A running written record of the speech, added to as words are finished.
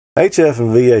HF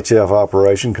and VHF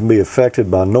operation can be affected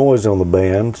by noise on the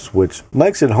bands, which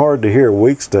makes it hard to hear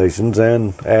weak stations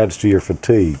and adds to your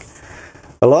fatigue.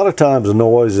 A lot of times the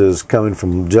noise is coming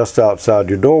from just outside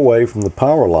your doorway from the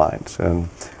power lines, and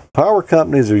power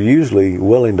companies are usually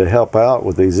willing to help out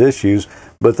with these issues,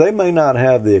 but they may not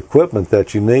have the equipment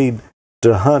that you need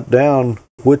to hunt down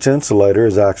which insulator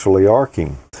is actually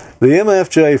arcing. The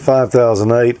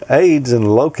MFJ-5008 aids in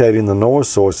locating the noise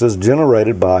sources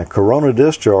generated by corona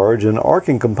discharge and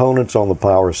arcing components on the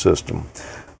power system.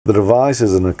 The device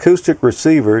is an acoustic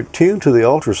receiver tuned to the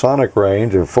ultrasonic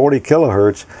range of 40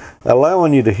 kHz,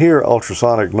 allowing you to hear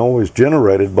ultrasonic noise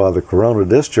generated by the corona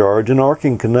discharge and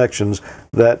arcing connections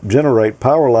that generate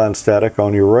power line static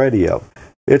on your radio.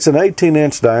 It's an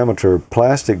 18-inch diameter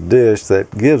plastic dish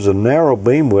that gives a narrow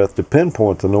beam width to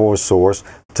pinpoint the noise source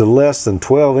to less than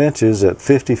 12 inches at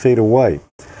 50 feet away.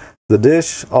 The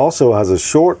dish also has a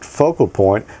short focal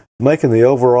point, making the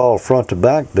overall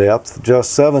front-to-back depth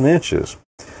just 7 inches.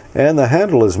 And the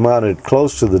handle is mounted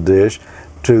close to the dish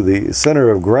to the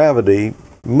center of gravity,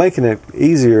 making it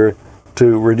easier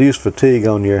to reduce fatigue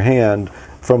on your hand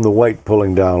from the weight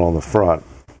pulling down on the front.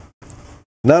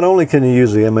 Not only can you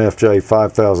use the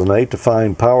MFJ-5008 to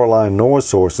find power line noise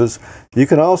sources, you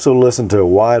can also listen to a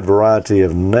wide variety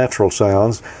of natural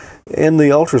sounds. In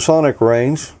the ultrasonic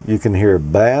range, you can hear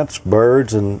bats,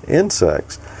 birds, and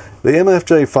insects. The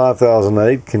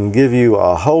MFJ-5008 can give you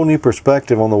a whole new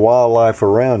perspective on the wildlife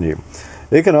around you.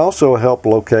 It can also help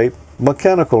locate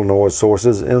mechanical noise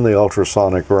sources in the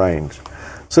ultrasonic range.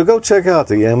 So go check out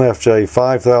the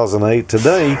MFJ-5008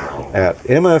 today at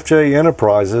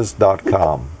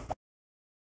mfjenterprises.com.